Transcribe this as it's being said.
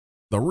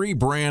The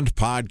Rebrand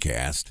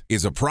Podcast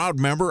is a proud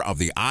member of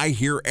the I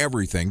Hear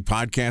Everything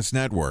Podcast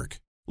Network.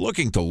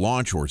 Looking to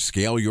launch or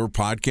scale your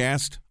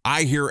podcast?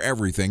 I Hear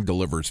Everything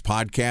delivers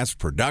podcast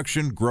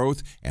production,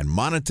 growth, and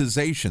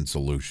monetization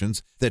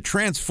solutions that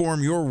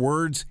transform your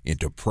words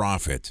into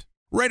profit.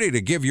 Ready to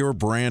give your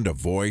brand a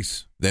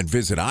voice? Then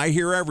visit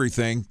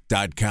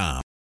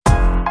iheareverything.com.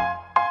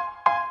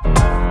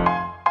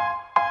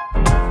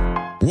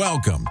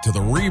 Welcome to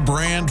the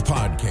Rebrand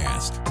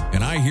Podcast,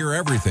 an I Hear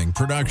Everything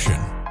production.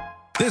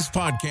 This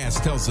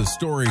podcast tells the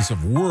stories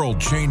of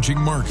world-changing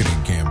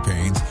marketing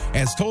campaigns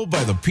as told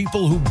by the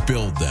people who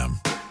build them.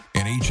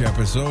 In each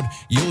episode,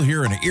 you'll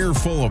hear an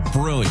earful of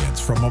brilliance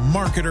from a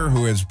marketer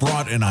who has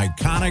brought an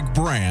iconic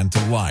brand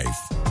to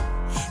life.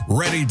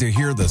 Ready to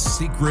hear the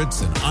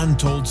secrets and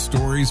untold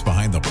stories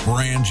behind the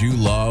brand you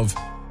love?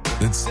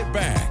 Then sit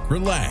back,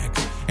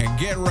 relax, and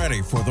get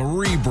ready for the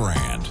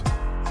rebrand.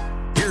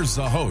 Here's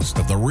the host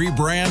of the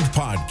Rebrand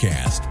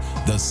Podcast,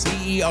 the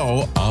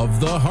CEO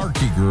of the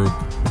Harkey Group,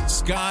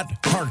 Scott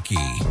Harkey.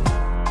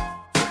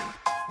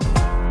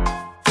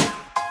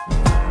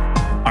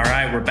 All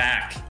right, we're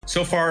back.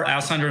 So far,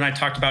 Alessandro and I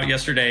talked about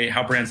yesterday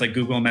how brands like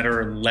Google and Meta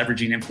are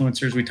leveraging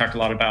influencers. We talked a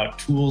lot about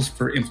tools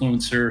for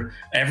influencer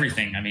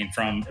everything. I mean,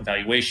 from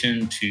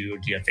evaluation to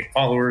do you have fake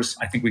followers?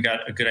 I think we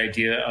got a good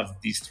idea of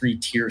these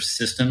 3-tier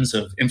systems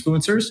of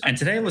influencers. And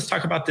today, let's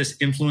talk about this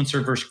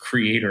influencer versus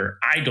creator.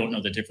 I don't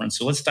know the difference,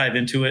 so let's dive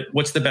into it.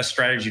 What's the best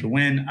strategy to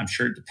win? I'm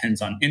sure it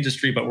depends on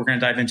industry, but we're going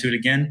to dive into it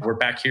again. We're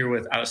back here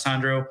with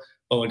Alessandro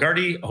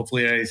Bogliari.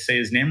 Hopefully I say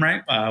his name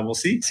right. We'll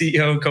see.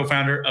 CEO and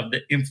co-founder of the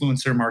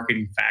Influencer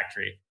Marketing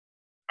Factory.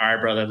 All right,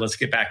 brother, let's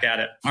get back at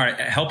it. All right,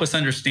 help us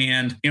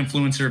understand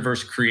influencer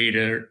versus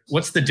creator.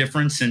 What's the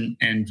difference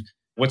and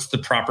what's the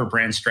proper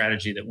brand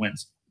strategy that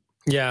wins?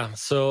 Yeah,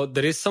 so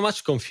there is so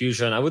much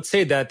confusion. I would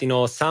say that,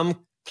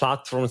 some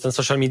platforms and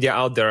social media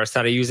out there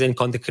started using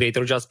content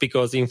creator just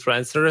because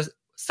influencers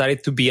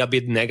started to be a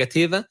bit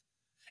negative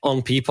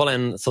on people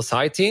and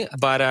society,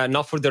 but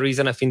not for the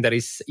reason I think that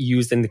is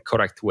used in the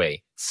correct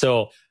way.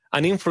 So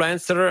an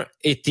influencer,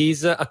 it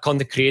is a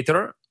content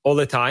creator all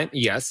the time.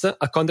 Yes,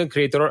 a content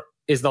creator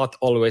is not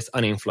always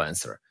an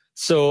influencer.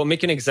 So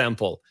make an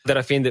example that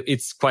I think that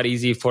it's quite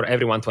easy for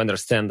everyone to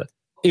understand.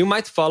 You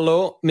might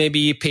follow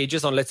maybe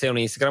pages on, let's say on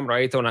Instagram,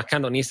 right? Or an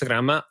account on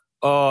Instagram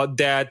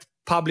that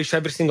publish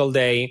every single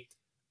day,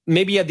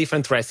 maybe a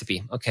different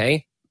recipe,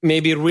 okay?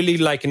 Maybe really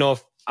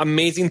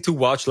amazing to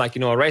watch,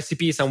 a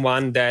recipe,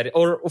 someone that,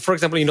 or for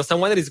example,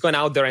 someone that is going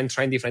out there and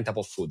trying different type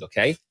of food,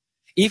 okay?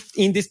 If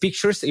in these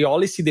pictures, you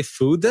only see the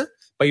food,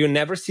 but you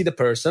never see the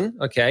person,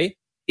 okay?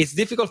 It's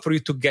difficult for you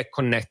to get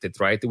connected,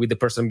 right, with the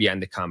person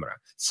behind the camera.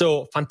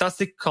 So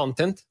fantastic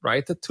content,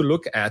 right, to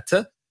look at.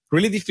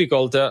 Really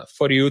difficult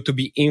for you to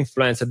be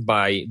influenced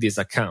by this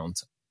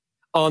account.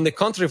 On the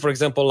contrary, for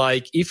example,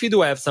 if you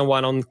do have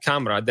someone on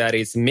camera that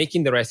is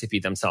making the recipe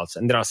themselves,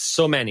 and there are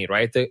so many,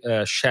 right,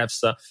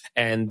 chefs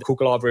and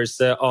cook lovers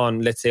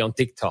on, let's say, on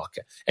TikTok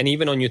and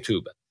even on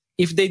YouTube.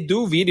 If they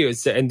do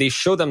videos and they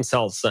show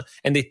themselves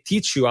and they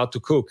teach you how to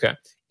cook,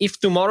 if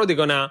tomorrow they're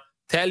going to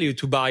tell you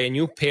to buy a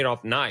new pair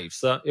of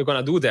knives, you're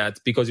going to do that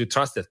because you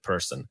trust that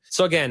person.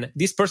 So again,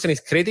 this person is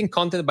creating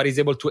content, but is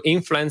able to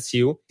influence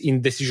you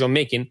in decision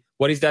making.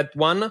 What is that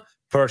one?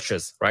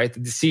 Purchase, right?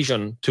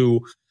 Decision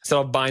to, instead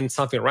of buying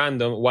something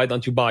random, why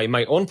don't you buy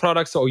my own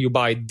products or you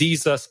buy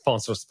these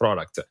sponsors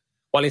product?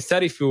 While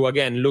instead, if you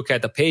again look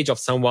at a page of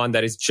someone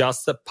that is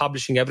just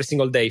publishing every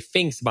single day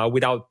things, but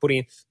without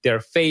putting their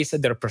face,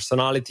 their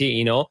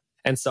personality,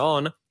 and so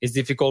on, it's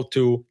difficult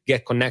to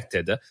get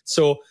connected.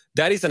 So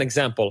that is an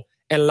example.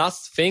 And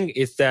last thing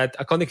is that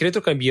a content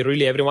creator can be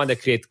really everyone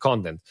that creates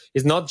content.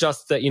 It's not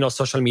just,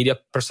 social media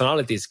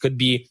personalities. Could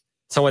be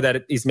someone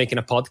that is making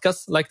a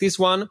podcast like this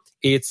one.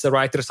 It's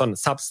writers on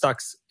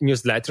Substacks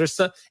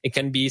newsletters. It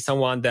can be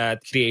someone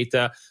that creates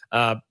a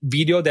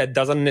video that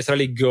doesn't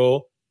necessarily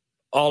go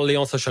only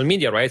on social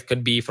media, right? It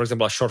could be, for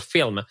example, a short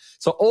film.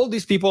 So all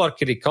these people are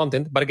creating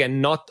content, but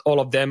again, not all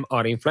of them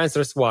are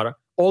influencers. Were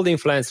all the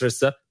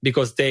influencers,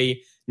 because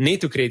they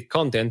need to create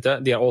content,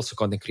 they are also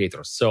content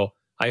creators. So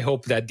I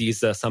hope that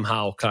these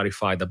somehow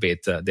clarified a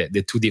bit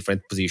the two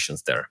different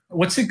positions there.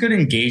 What's a good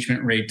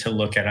engagement rate to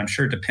look at? I'm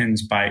sure it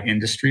depends by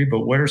industry,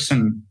 but what are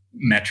some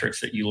metrics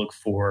that you look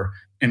for,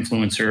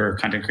 influencer or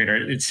content creator?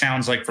 It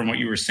sounds like from what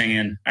you were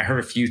saying, I heard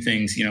a few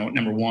things.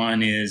 Number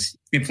one is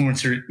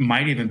influencer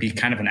might even be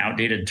kind of an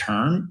outdated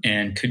term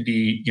and could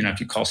be, if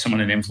you call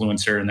someone an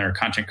influencer and they're a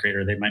content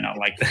creator, they might not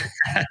like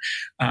that.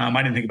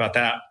 I didn't think about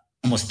that.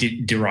 Almost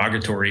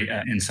derogatory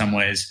in some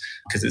ways,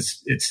 because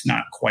it's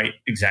not quite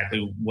exactly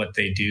what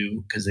they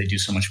do, because they do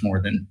so much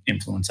more than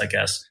influence, I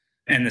guess.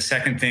 And the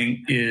second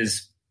thing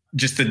is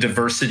just the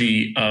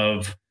diversity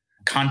of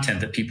content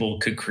that people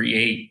could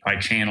create by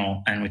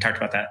channel. And we talked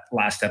about that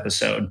last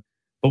episode.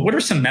 But what are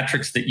some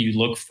metrics that you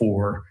look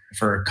for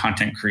a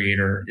content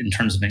creator in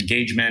terms of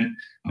engagement,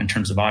 in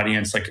terms of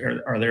audience?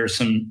 Are there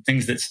some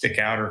things that stick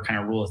out or kind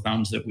of rule of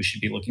thumbs that we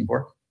should be looking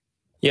for?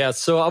 Yeah,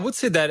 so I would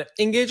say that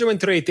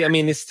engagement rate, I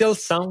mean, it's still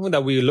something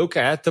that we look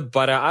at,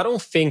 but I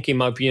don't think, in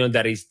my opinion,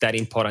 that is that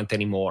important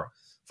anymore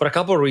for a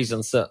couple of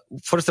reasons.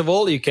 First of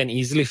all, you can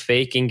easily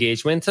fake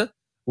engagement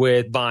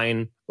with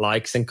buying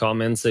likes and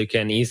comments. You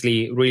can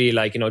easily really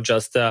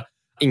just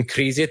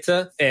increase it.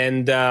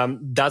 And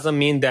doesn't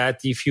mean that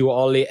if you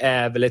only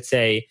have, let's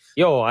say,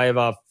 I have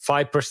a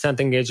 5%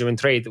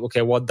 engagement rate.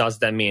 Okay, what does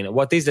that mean?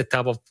 What is the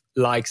type of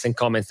likes and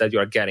comments that you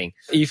are getting?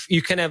 If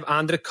you can have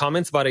 100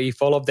 comments, but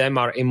if all of them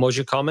are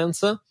emoji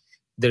comments,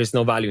 there is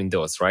no value in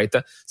those, right?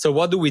 So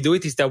what do?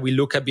 It is that we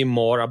look a bit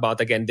more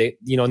about, again,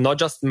 not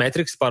just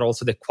metrics, but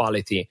also the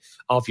quality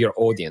of your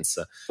audience.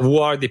 Who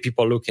are the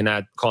people looking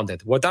at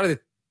content? What are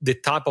the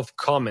type of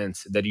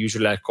comments that you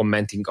usually are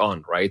commenting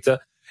on, right?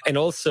 And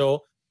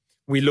also,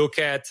 we look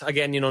at,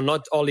 again,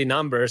 not only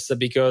numbers,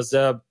 because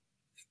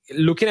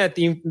looking at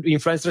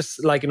influencers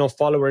like,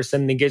 followers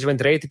and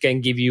engagement rate can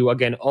give you,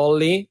 again,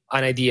 only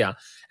an idea.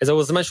 As I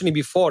was mentioning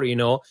before,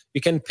 you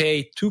can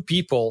pay two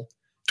people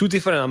two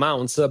different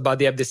amounts, but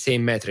they have the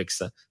same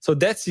metrics. So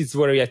that's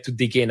where you have to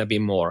dig in a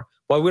bit more.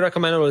 What we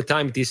recommend all the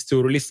time is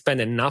to really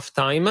spend enough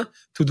time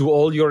to do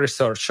all your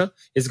research.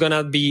 It's going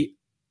to be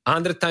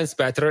 100 times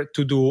better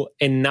to do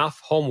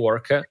enough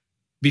homework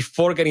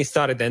before getting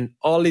started and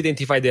only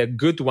identify the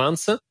good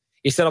ones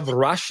instead of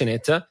rushing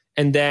it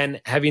and then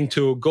having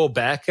to go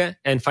back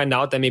and find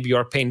out that maybe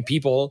you're paying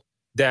people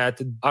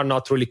that are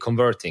not really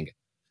converting.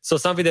 So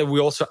something that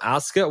we also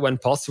ask when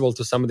possible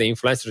to some of the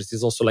influencers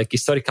is also like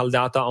historical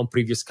data on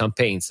previous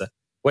campaigns,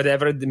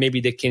 whatever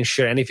maybe they can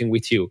share anything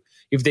with you.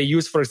 If they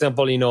use, for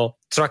example,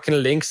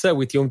 tracking links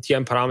with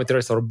UTM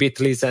parameters or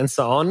bit.lys and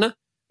so on,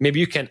 maybe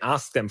you can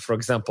ask them, for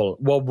example,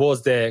 what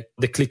was the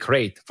click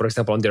rate, for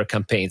example, on their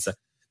campaigns.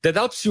 That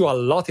helps you a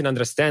lot in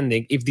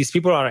understanding if these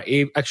people are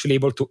actually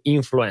able to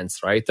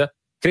influence, right?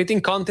 Creating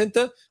content,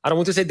 I don't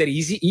want to say that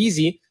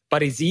easy,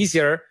 but it's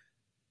easier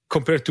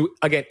compared to,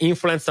 again,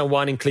 influence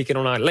someone in clicking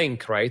on a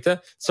link, right?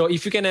 So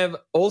if you can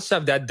also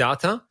have that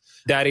data,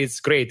 that is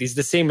great. It's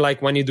the same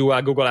like when you do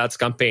a Google Ads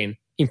campaign.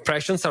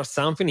 Impressions are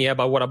something, yeah,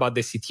 but what about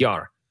the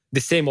CTR?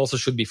 The same also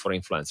should be for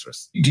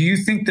influencers. Do you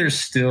think there's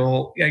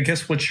still, I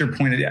guess, what's your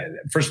point?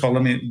 First of all,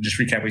 let me just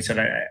recap what you said.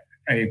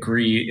 I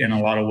agree in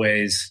a lot of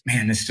ways.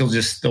 Man, it's still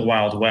just the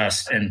Wild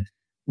West. And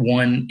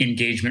one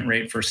engagement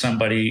rate for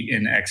somebody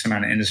in X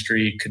amount of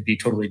industry could be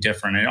totally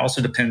different. And it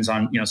also depends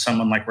on,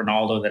 someone like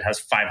Ronaldo that has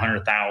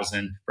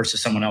 500,000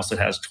 versus someone else that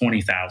has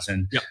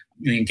 20,000. Yep.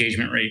 The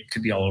engagement rate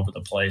could be all over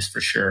the place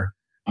for sure.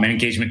 I mean,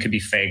 engagement could be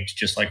faked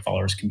just like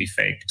followers can be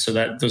faked. So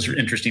those are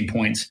interesting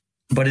points.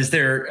 But is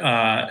there,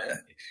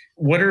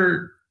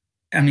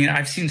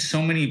 I've seen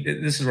so many,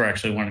 this is where I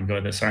actually want to go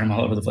with this. Sorry, I'm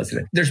all over the place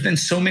today. There's been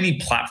so many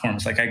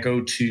platforms. Like I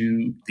go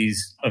to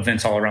these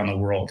events all around the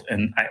world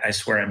and I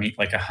swear I meet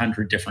like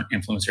 100 different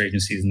influencer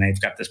agencies and they've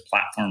got this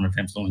platform of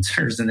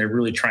influencers and they're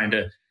really trying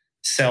to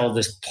sell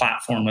this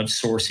platform of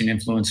sourcing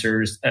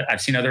influencers.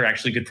 I've seen other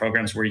actually good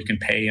programs where you can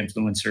pay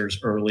influencers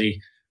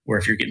early, where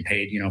if you're getting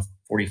paid,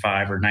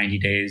 45 or 90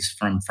 days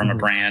from a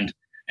brand,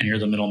 and you're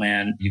the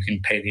middleman, you can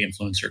pay the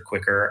influencer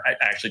quicker. I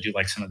actually do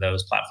like some of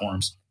those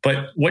platforms.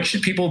 But what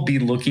should people be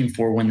looking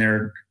for when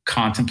they're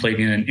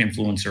contemplating an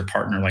influencer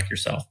partner like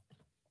yourself?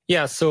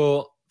 Yeah,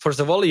 so first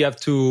of all, you have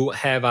to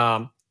have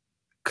a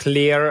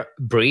clear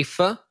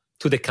brief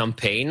to the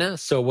campaign.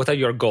 So what are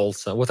your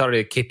goals? What are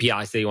the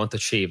KPIs that you want to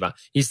achieve?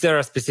 Is there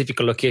a specific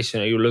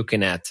location you're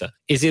looking at?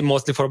 Is it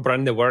mostly for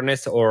brand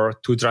awareness or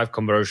to drive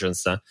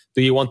conversions?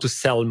 Do you want to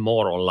sell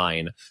more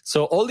online?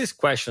 So all these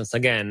questions,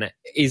 again,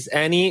 is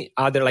any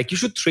other, like you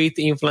should treat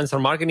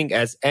influencer marketing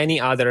as any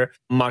other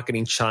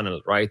marketing channel,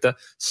 right?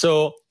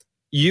 So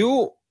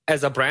you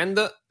as a brand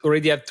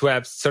already have to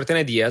have certain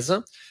ideas,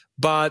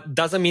 but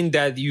doesn't mean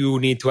that you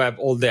need to have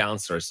all the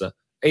answers.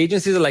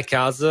 Agencies like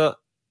us,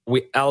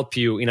 we help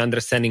you in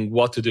understanding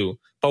what to do,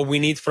 but we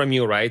need from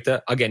you, right?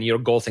 Again, your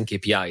goals and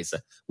KPIs.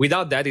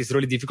 Without that, it's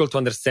really difficult to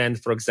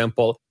understand, for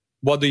example,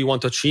 what do you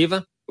want to achieve?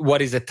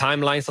 What is the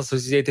timelines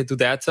associated to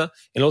that?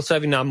 And also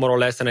having a more or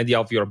less an idea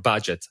of your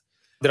budget.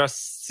 There are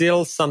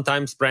still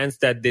sometimes brands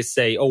that they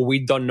say, oh,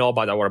 we don't know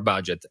about our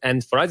budget.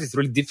 And for us, it's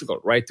really difficult,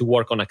 right, to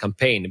work on a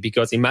campaign,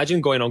 because imagine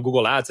going on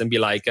Google Ads and be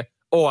like,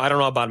 oh, I don't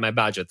know about my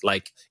budget.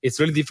 Like, it's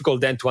really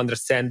difficult then to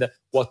understand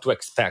what to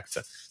expect.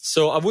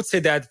 So I would say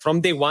that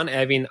from day one,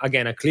 having,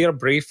 again, a clear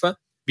brief,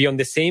 be on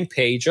the same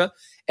page,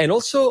 and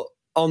also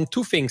on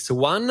two things.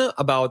 One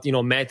about,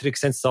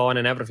 metrics and so on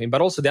and everything,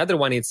 but also the other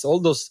one, it's all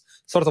those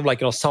sort of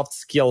like, soft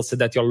skills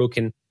that you're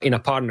looking in a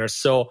partner.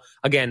 So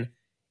again,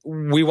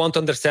 we want to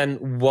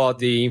understand what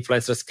the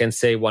influencers can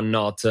say, what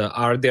not.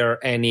 Are there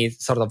any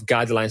sort of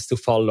guidelines to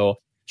follow?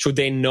 Should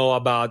they know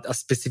about a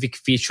specific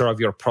feature of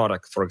your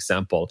product, for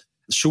example?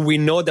 Should we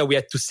know that we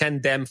have to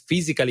send them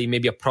physically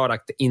maybe a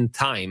product in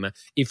time?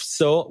 If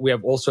so, we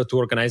have also to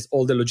organize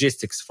all the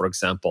logistics, for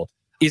example.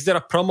 Is there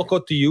a promo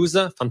code to use?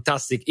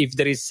 Fantastic. If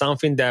there is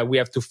something that we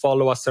have to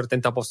follow a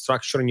certain type of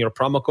structure in your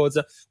promo codes,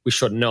 we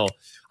should know.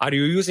 Are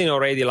you using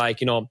already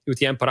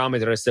UTM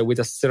parameters with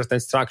a certain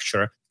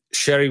structure?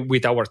 Share it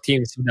with our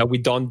teams so that we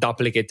don't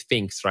duplicate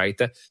things, right?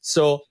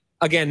 So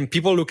again,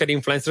 people look at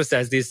influencers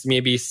as this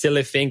maybe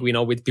silly thing,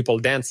 with people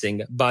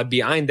dancing. But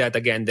behind that,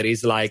 again, there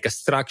is like a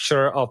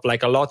structure of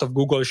like a lot of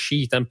Google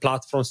Sheet and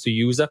platforms to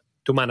use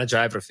to manage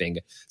everything.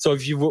 So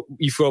if you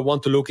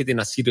want to look at it in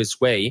a serious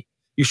way,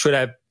 you should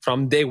have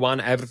from day one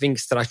everything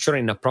structured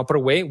in a proper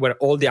way where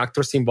all the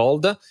actors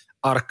involved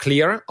are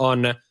clear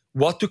on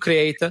what to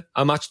create,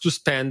 how much to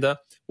spend,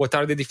 what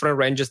are the different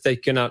ranges that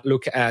you can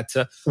look at,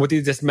 what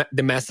is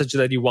the message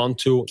that you want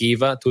to give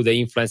to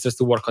the influencers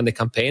to work on the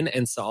campaign,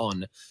 and so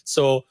on.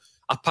 So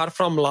apart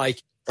from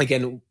like,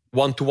 again,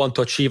 want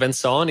to achieve and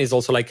so on, is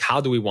also like, how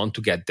do we want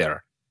to get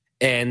there?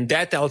 And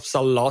that helps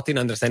a lot in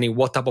understanding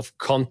what type of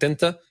content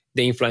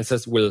the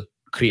influencers will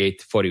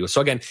create for you.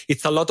 So again,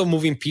 it's a lot of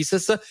moving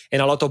pieces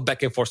and a lot of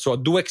back and forth. So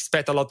do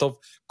expect a lot of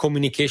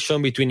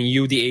communication between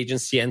you, the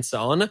agency, and so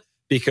on,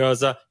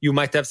 because you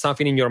might have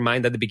something in your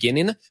mind at the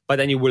beginning, but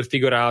then you will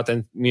figure out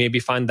and maybe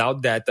find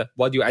out that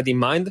what you had in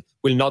mind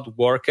will not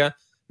work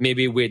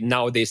maybe with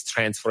nowadays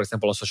trends, for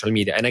example, on social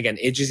media. And again,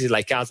 agencies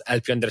like us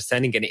help you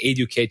understanding and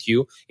educate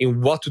you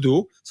in what to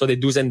do. So the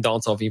do's and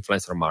don'ts of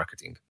influencer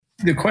marketing.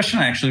 The question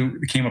I actually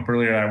came up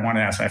earlier I want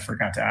to ask, I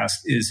forgot to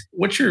ask, is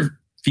what's your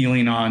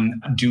feeling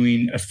on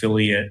doing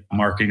affiliate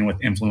marketing with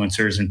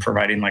influencers and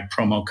providing like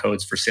promo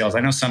codes for sales?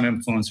 I know some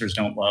influencers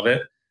don't love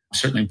it.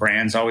 Certainly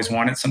brands always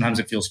want it. Sometimes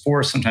it feels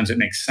forced. Sometimes it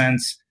makes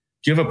sense.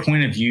 Do you have a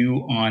point of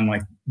view on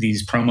like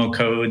these promo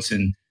codes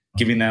and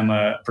giving them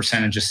a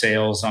percentage of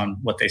sales on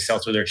what they sell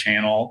through their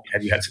channel?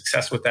 Have you had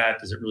success with that?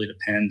 Does it really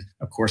depend,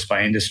 of course,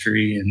 by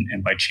industry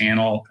and by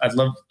channel? I'd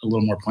love a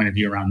little more point of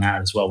view around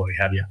that as well while we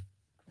have you.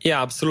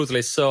 Yeah,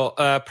 absolutely. So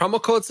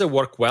promo codes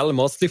work well,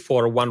 mostly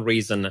for one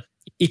reason.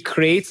 It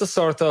creates a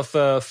sort of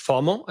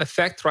FOMO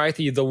effect, right?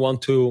 You don't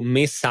want to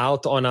miss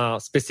out on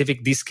a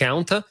specific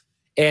discount.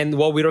 And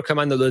what we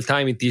recommend all the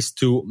time is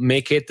to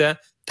make it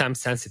time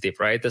sensitive,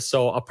 right?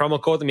 So a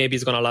promo code maybe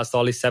is going to last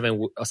only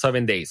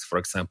 7 days, for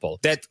example.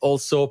 That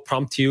also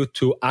prompts you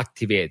to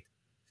activate.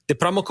 The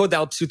promo code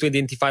helps you to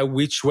identify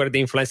which were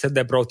the influencers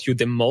that brought you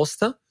the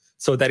most.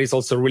 So that is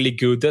also really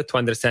good to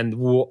understand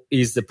who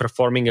is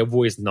performing and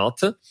who is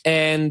not.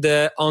 And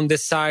on the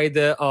side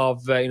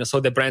of, so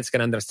the brands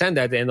can understand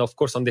that. And of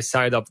course, on the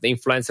side of the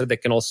influencer, they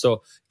can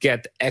also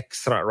get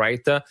extra,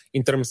 right?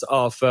 In terms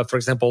of, for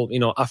example,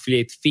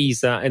 affiliate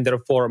fees and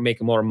therefore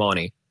make more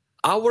money.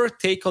 Our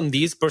take on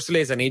this, personally,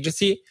 as an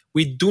agency,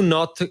 we do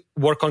not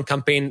work on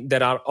campaigns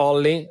that are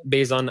only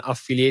based on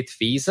affiliate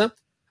fees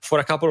for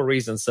a couple of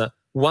reasons.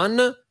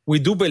 One, we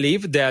do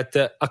believe that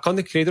a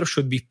content creator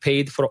should be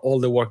paid for all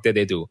the work that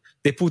they do.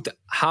 They put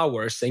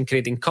hours in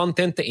creating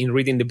content, in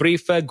reading the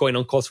brief, going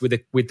on calls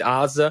with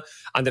us,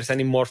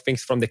 understanding more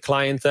things from the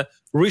client,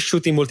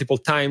 reshooting multiple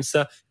times,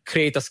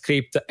 create a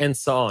script, and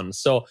so on.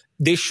 So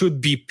they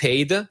should be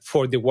paid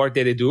for the work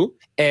that they do.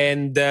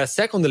 And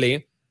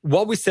secondly,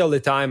 what we say all the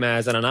time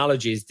as an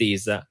analogy is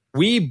this.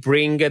 We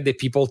bring the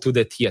people to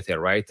the theater,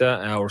 right?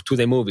 Or to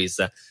the movies.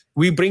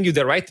 We bring you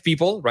the right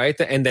people, right?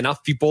 And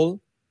enough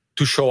people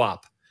to show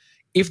up.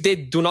 If they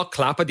do not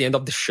clap at the end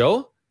of the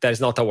show, that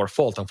is not our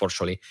fault,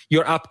 unfortunately.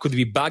 Your app could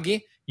be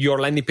buggy. Your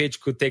landing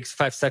page could take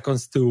 5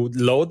 seconds to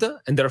load.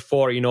 And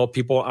therefore,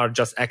 people are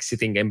just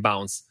exiting and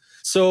bounce.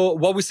 So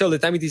what we say all the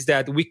time is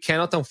that we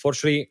cannot,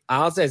 unfortunately,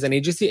 us as an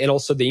agency and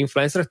also the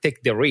influencer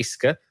take the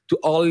risk to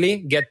only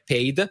get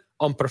paid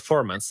on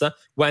performance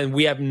when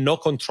we have no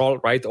control,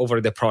 right, over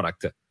the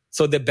product.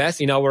 So the best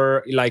in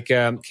our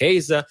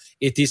case,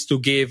 it is to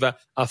give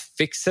a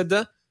fixed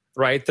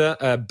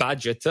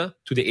budget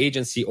to the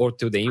agency or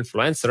to the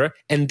influencer.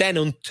 And then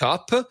on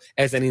top,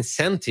 as an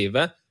incentive,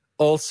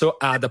 also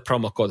add a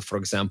promo code, for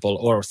example,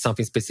 or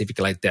something specific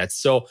like that.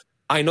 So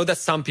I know that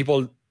some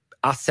people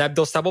accept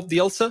those type of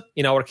deals.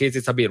 In our case,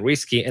 it's a bit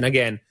risky. And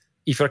again,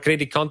 if you're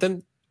creating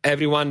content,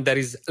 everyone that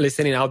is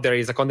listening out there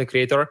is a content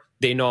creator.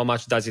 They know how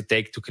much does it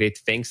take to create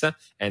things,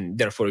 and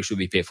therefore you should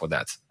be paid for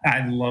that.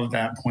 I love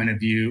that point of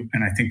view,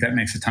 and I think that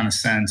makes a ton of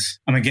sense.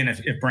 Again,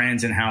 if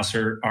brands in-house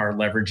are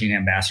leveraging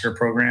ambassador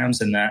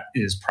programs, and that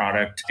is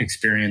product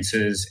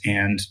experiences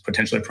and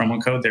potentially a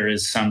promo code, there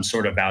is some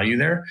sort of value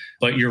there.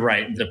 But you're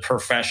right, the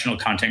professional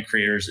content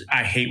creators,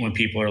 I hate when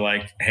people are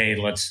like, hey,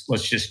 let's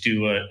just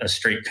do a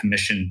straight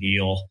commission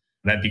deal.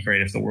 That'd be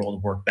great if the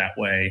world worked that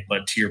way.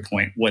 But to your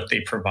point, what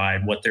they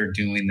provide, what they're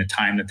doing, the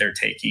time that they're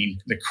taking,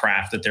 the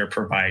craft that they're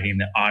providing,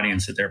 the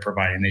audience that they're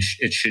providing,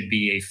 it should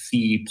be a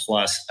fee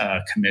plus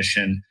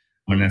commission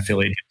on an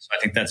affiliate. So I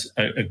think that's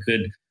a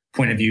good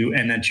point of view.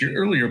 And then to your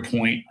earlier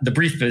point, the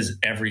brief is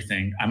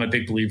everything. I'm a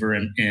big believer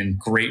in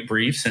great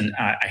briefs. And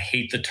I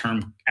hate the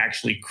term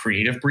actually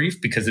creative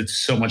brief because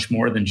it's so much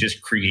more than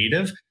just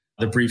creative.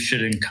 The brief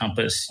should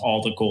encompass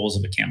all the goals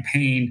of a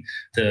campaign,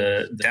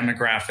 the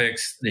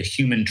demographics, the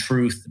human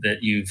truth that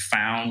you've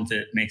found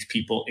that makes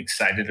people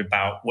excited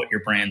about what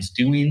your brand's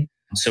doing.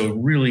 So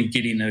really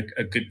getting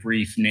a good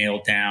brief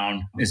nailed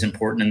down is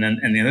important.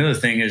 And the other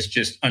thing is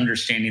just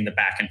understanding the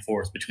back and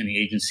forth between the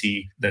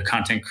agency, the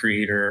content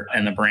creator,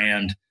 and the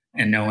brand.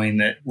 and knowing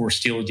that we're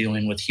still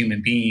dealing with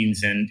human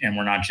beings and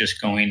we're not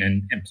just going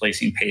and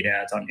placing paid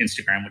ads on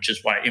Instagram, which is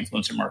why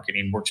influencer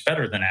marketing works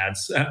better than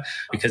ads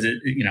because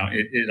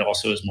it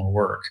also is more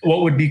work.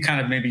 What would be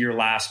kind of maybe your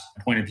last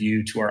point of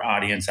view to our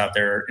audience out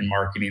there in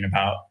marketing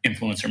about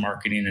influencer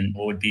marketing, and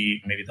what would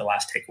be maybe the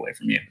last takeaway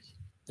from you?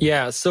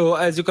 Yeah. So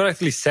as you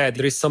correctly said,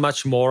 there is so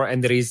much more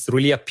and there is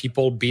really a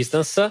people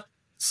business.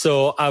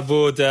 So I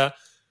would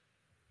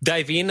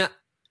dive in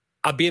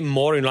a bit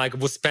more,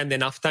 would spend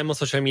enough time on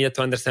social media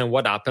to understand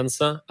what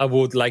happens. I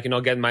would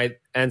get my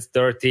hands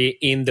dirty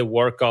in the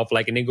work of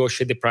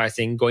negotiate the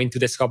pricing, going to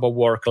the scope of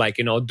work,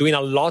 doing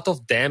a lot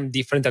of them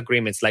different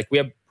agreements. We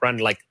have run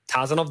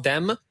thousands of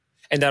them.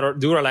 And I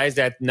do realize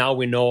that now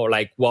we know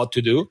what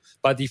to do.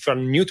 But if you're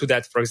new to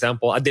that, for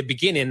example, at the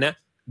beginning,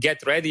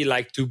 get ready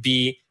to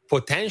be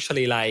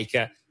potentially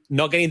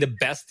not getting the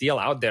best deal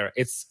out there.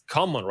 It's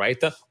common, right?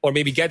 Or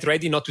maybe get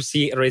ready not to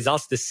see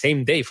results the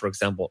same day, for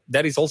example.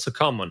 That is also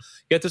common.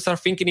 You have to start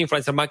thinking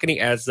influencer marketing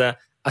as a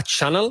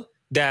channel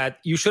that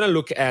you shouldn't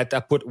look at,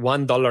 I put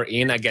 $1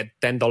 in, I get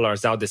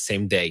 $10 out the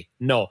same day.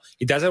 No,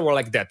 it doesn't work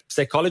like that.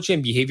 Psychology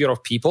and behavior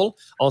of people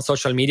on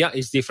social media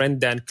is different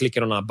than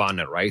clicking on a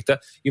banner, right?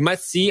 You might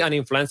see an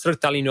influencer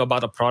telling you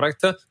about a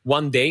product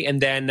one day,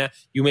 and then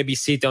you maybe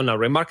see it on a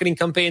remarketing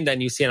campaign,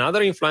 then you see another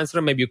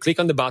influencer, maybe you click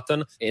on the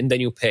button, and then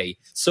you pay.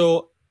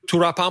 So to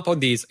wrap up on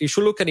this, you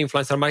should look at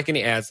influencer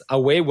marketing as a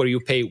way where you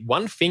pay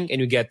one thing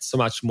and you get so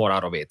much more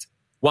out of it.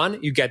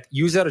 One, you get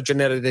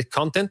user-generated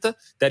content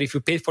that if you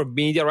pay for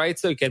media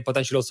rights, you can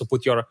potentially also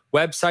put your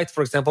website,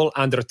 for example,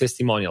 under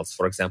testimonials,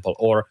 for example,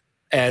 or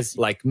as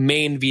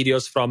main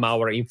videos from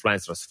our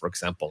influencers, for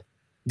example.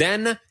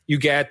 Then you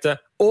get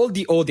all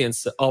the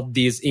audience of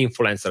these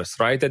influencers,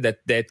 right,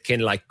 that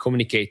can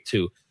communicate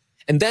to.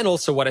 And then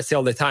also what I say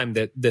all the time,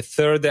 that the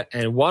third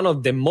and one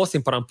of the most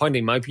important point,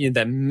 in my opinion,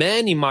 that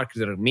many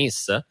marketers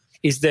miss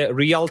is the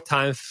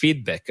real-time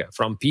feedback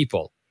from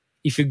people.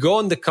 If you go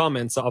on the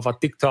comments of a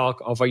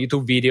TikTok, of a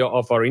YouTube video,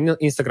 of our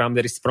Instagram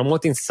that is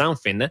promoting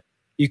something,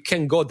 you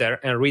can go there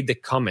and read the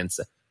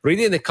comments.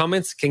 Reading the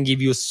comments can give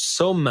you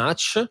so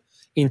much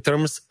in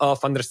terms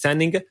of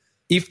understanding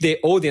if the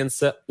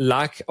audience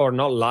like or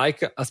not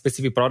like a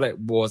specific product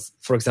was,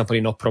 for example,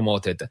 not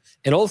promoted.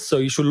 And also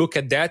you should look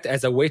at that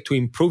as a way to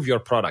improve your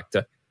product.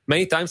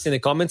 Many times in the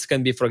comments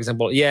can be, for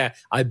example, yeah,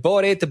 I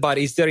bought it, but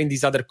is there in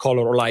this other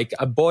color? Or I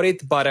bought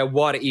it, but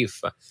what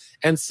if?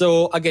 And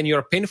so again,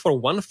 you're paying for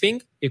one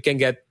thing, you can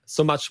get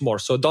so much more.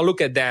 So don't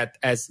look at that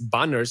as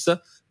banners,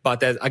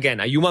 but as,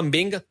 again, a human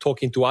being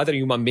talking to other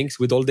human beings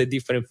with all the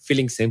different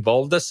feelings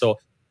involved. So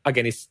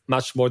again, it's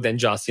much more than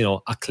just, a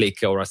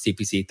click or a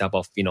CPC type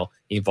of,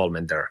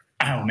 involvement there.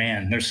 Oh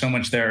man, there's so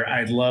much there.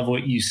 I love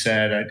what you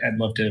said. I'd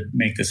love to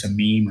make this a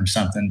meme or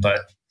something, but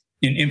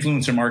in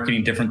influencer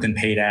marketing, different than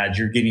paid ads,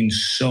 you're getting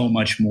so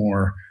much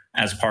more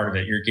as part of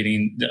it. You're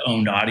getting the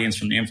owned audience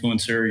from the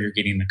influencer, you're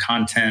getting the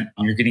content,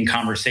 you're getting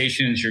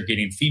conversations, you're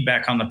getting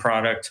feedback on the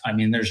product. I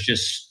mean,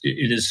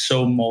 it is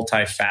so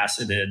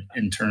multifaceted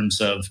in terms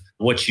of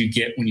what you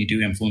get when you do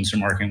influencer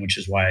marketing, which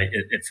is why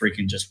it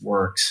freaking just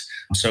works.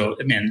 So,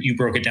 man, you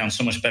broke it down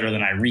so much better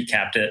than I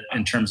recapped it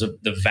in terms of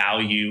the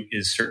value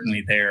is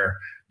certainly there.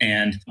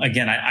 And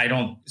again, I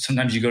don't,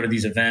 sometimes you go to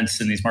these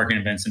events and these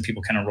marketing events and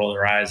people kind of roll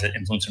their eyes at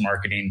influencer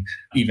marketing.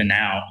 Even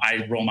now,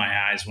 I roll my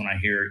eyes when I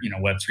hear,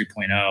 Web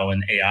 3.0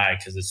 and AI,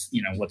 because it's,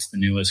 what's the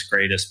newest,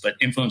 greatest. But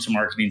influencer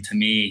marketing, to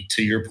me,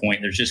 to your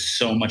point, there's just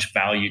so much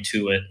value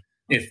to it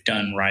if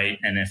done right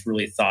and if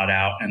really thought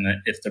out and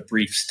if the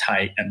brief's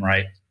tight and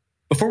right.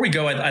 Before we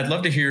go, I'd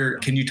love to hear,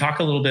 can you talk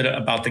a little bit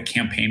about the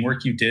campaign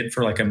work you did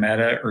for a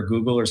Meta or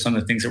Google or some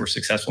of the things that were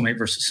successful maybe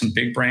versus some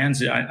big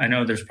brands? I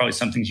know there's probably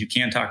some things you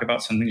can talk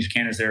about, some things you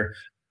can't. Is there a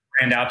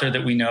brand out there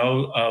that we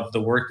know of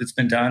the work that's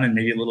been done and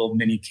maybe a little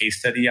mini case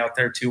study out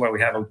there too, while we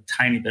have a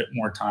tiny bit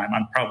more time?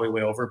 I'm probably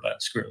way over,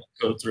 but screw it.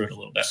 Go through it a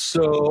little bit.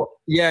 So,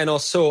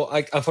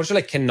 I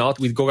unfortunately cannot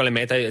with Google and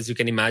Meta. As you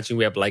can imagine,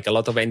 we have a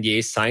lot of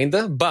NDAs signed,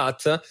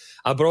 but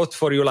I brought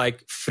for you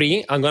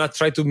 3. I'm going to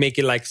try to make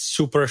it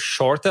super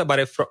short, but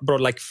I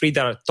brought 3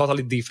 that are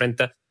totally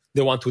different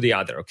the one to the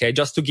other. Okay.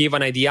 Just to give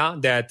an idea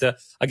that,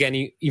 again,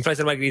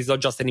 influencer marketing is not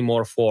just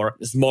anymore for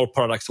small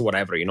products or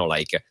whatever,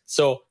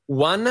 So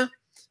one,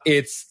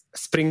 it's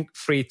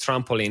spring-free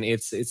trampoline.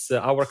 It's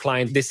our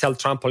client. They sell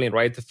trampoline,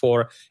 right,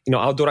 for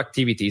outdoor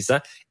activities.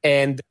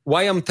 And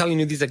why I'm telling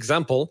you this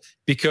example,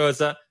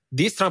 because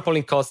this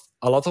trampoline costs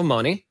a lot of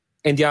money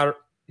and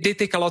they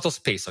take a lot of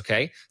space.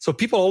 Okay, so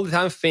people all the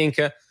time think,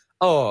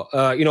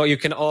 you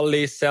can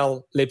only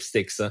sell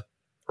lipsticks.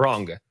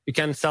 Wrong. You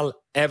can sell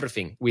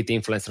everything with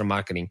influencer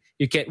marketing.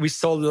 We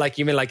sold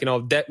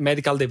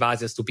medical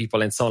devices to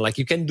people and so on.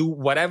 You can do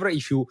whatever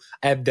if you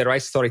have the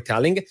right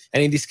storytelling.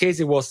 And in this case,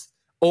 it was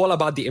all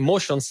about the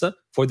emotions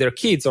for their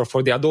kids or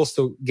for the adults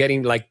to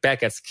getting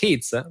back as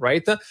kids,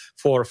 right?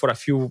 For a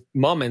few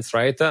moments,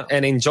 right?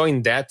 And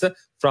enjoying that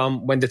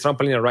from when the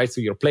trampoline arrives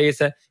to your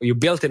place, you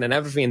built it and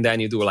everything, and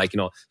then you do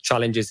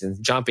challenges and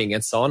jumping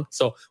and so on.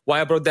 So why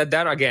I brought that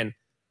there again,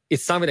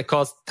 it's something that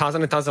costs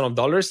thousands and thousands of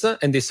dollars,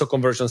 and they saw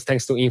conversions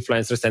thanks to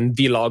influencers and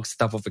vlogs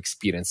type of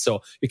experience.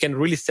 So you can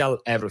really sell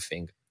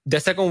everything. The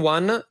second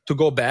one, to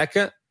go back,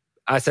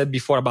 I said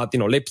before about,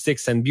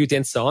 lipsticks and beauty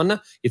and so on.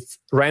 It's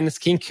Ren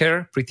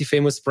Skincare, pretty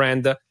famous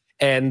brand.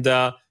 And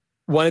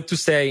wanted to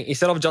say,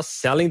 instead of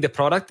just selling the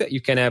product,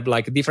 you can have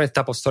like different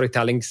type of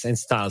storytellings and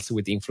styles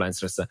with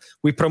influencers.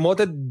 We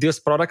promoted these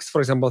products,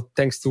 for example,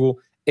 thanks to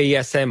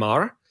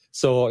ASMR.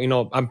 So,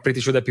 I'm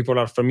pretty sure that people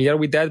are familiar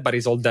with that, but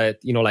it's all that,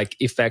 like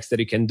effects that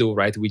you can do,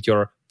 right, with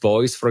your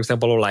voice, for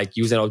example, or like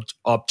using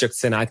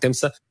objects and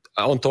items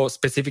onto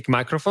specific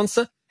microphones.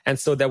 And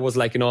so that was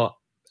like,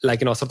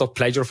 sort of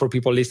pleasure for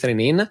people listening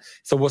in.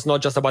 So it was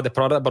not just about the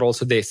product, but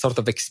also the sort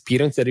of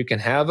experience that you can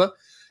have.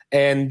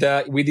 And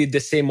we did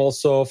the same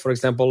also, for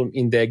example,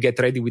 in the Get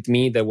Ready With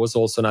Me. There was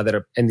also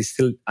another, and it's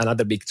still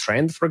another big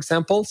trend, for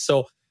example.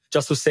 So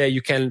just to say,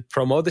 you can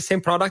promote the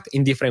same product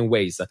in different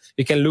ways.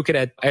 You can look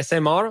at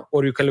SMR,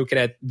 or you can look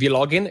at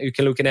vlogging. You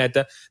can look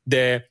at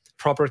the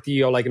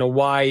property, or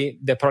why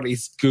the product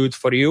is good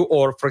for you,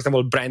 or for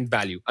example, brand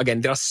value. Again,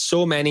 there are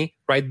so many,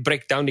 right,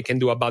 breakdown you can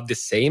do about the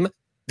same,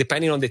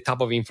 depending on the type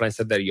of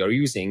influencer that you're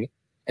using.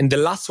 And the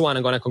last one,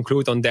 I'm going to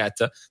conclude on that.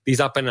 This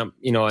happened,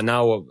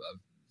 now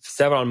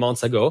several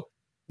months ago.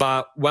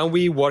 But when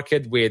we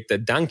worked with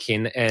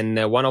Dunkin',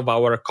 and one of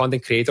our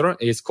content creator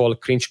is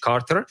called Cringe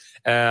Carter.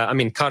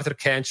 Carter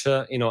Kench,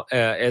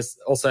 is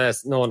also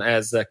as known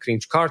as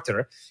Cringe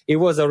Carter. He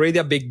was already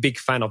a big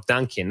fan of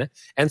Dunkin'.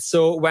 And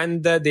so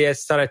when they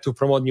started to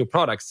promote new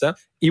products,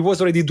 he was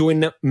already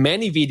doing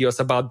many videos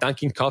about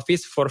Dunkin'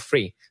 coffees for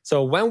free.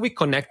 So when we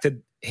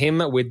connected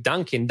him with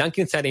Dunkin',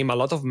 Dunkin' sent him a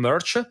lot of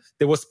merch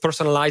that was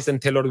personalized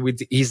and tailored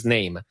with his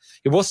name.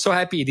 He was so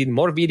happy. He did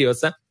more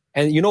videos.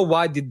 And you know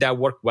why did that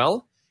work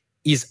well?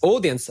 His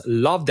audience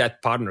loved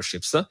that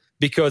partnerships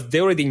because they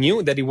already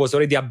knew that he was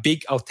already a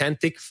big,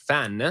 authentic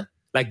fan,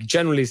 like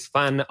genuinely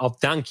fan of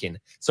Dunkin'.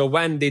 So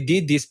when they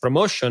did this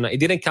promotion, it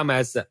didn't come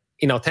as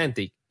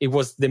inauthentic. It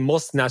was the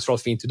most natural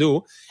thing to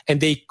do.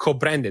 And they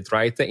co-branded,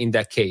 right? In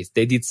that case,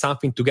 they did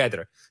something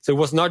together. So it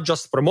was not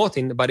just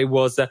promoting, but it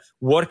was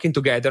working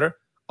together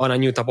on a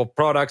new type of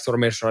products or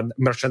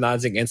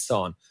merchandising and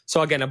so on.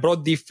 So again, I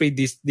brought these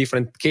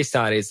different case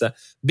studies,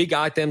 big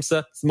items,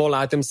 small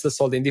items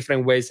sold in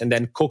different ways, and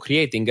then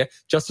co-creating,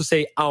 just to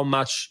say how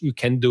much you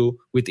can do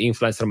with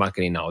influencer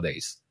marketing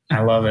nowadays.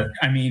 I love it.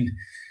 I mean,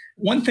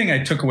 one thing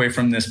I took away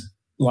from this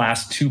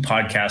last two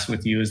podcasts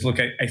with you is, look,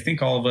 I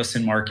think all of us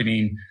in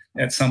marketing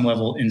at some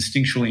level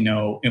instinctually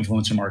know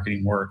influencer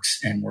marketing works,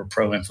 and we're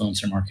pro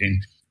influencer marketing.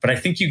 But I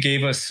think you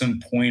gave us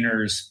some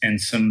pointers and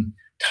some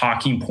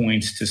talking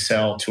points to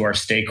sell to our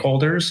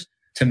stakeholders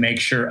to make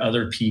sure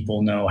other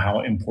people know how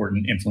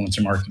important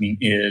influencer marketing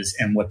is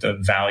and what the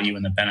value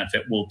and the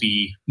benefit will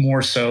be,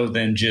 more so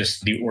than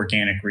just the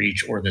organic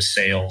reach or the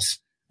sales.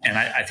 And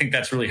I think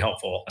that's really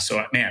helpful.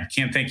 So, man,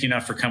 can't thank you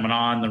enough for coming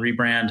on the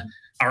Rebrand.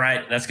 All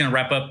right, that's going to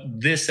wrap up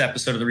this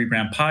episode of the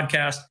Rebrand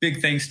podcast.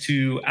 Big thanks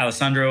to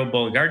Alessandro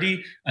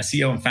Bogliari, a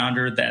CEO and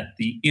founder at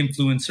the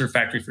Influencer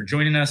Factory, for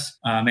joining us.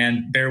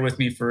 Man, bear with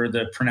me for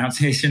the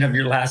pronunciation of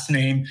your last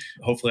name.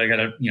 Hopefully I got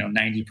it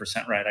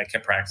 90% right. I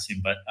kept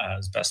practicing, but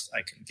as best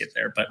I could get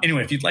there. But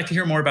anyway, if you'd like to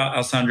hear more about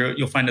Alessandro,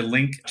 you'll find a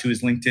link to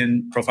his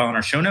LinkedIn profile in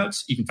our show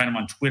notes. You can find him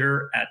on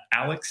Twitter at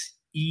Alex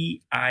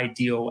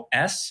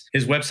EIDOS.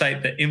 His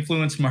website,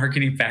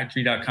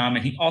 theinfluencemarketingfactory.com.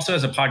 And he also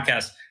has a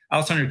podcast.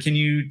 Alessandro, can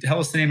you tell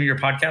us the name of your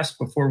podcast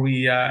before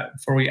we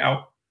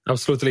out?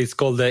 Absolutely. It's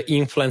called The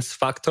Influence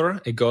Factor.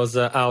 It goes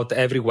out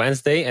every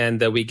Wednesday,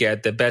 and we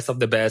get the best of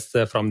the best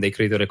from the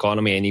creator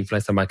economy and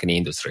influencer marketing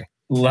industry.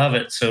 Love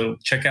it. So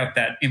check out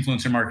that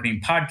influencer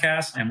marketing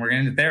podcast, and we're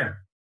going to end it there.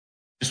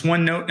 Just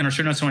one note in our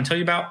show notes I want to tell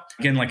you about.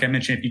 Again, like I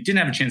mentioned, if you didn't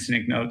have a chance to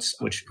make notes,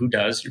 which who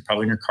does? You're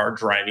probably in your car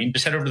driving.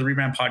 Just head over to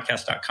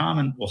therebrandpodcast.com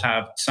and we'll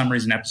have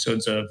summaries and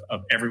episodes of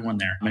everyone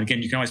there. And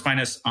again, you can always find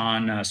us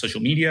on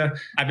social media.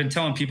 I've been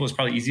telling people it's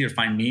probably easier to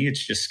find me.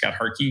 It's just Scott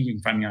Harkey. You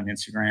can find me on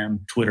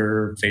Instagram,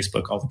 Twitter,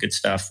 Facebook, all the good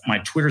stuff. My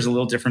Twitter's a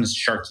little different.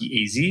 It's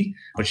SharkyAZ,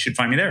 but you should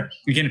find me there.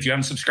 Again, if you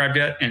haven't subscribed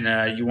yet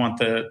and you want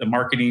the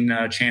marketing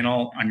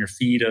channel on your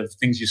feed of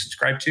things you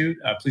subscribe to,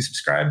 please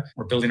subscribe.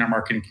 We're building our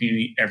marketing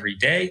community every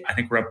day. I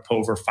think we're up to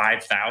over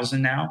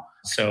 5,000 now.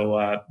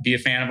 So be a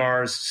fan of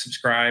ours,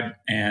 subscribe,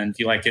 and if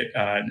you like it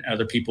and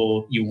other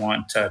people you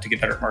want to get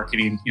better at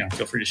marketing,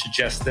 feel free to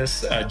suggest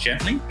this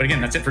gently. But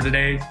again, that's it for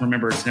today.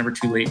 Remember, it's never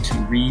too late to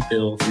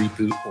rebuild,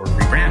 reboot, or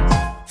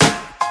rebrand.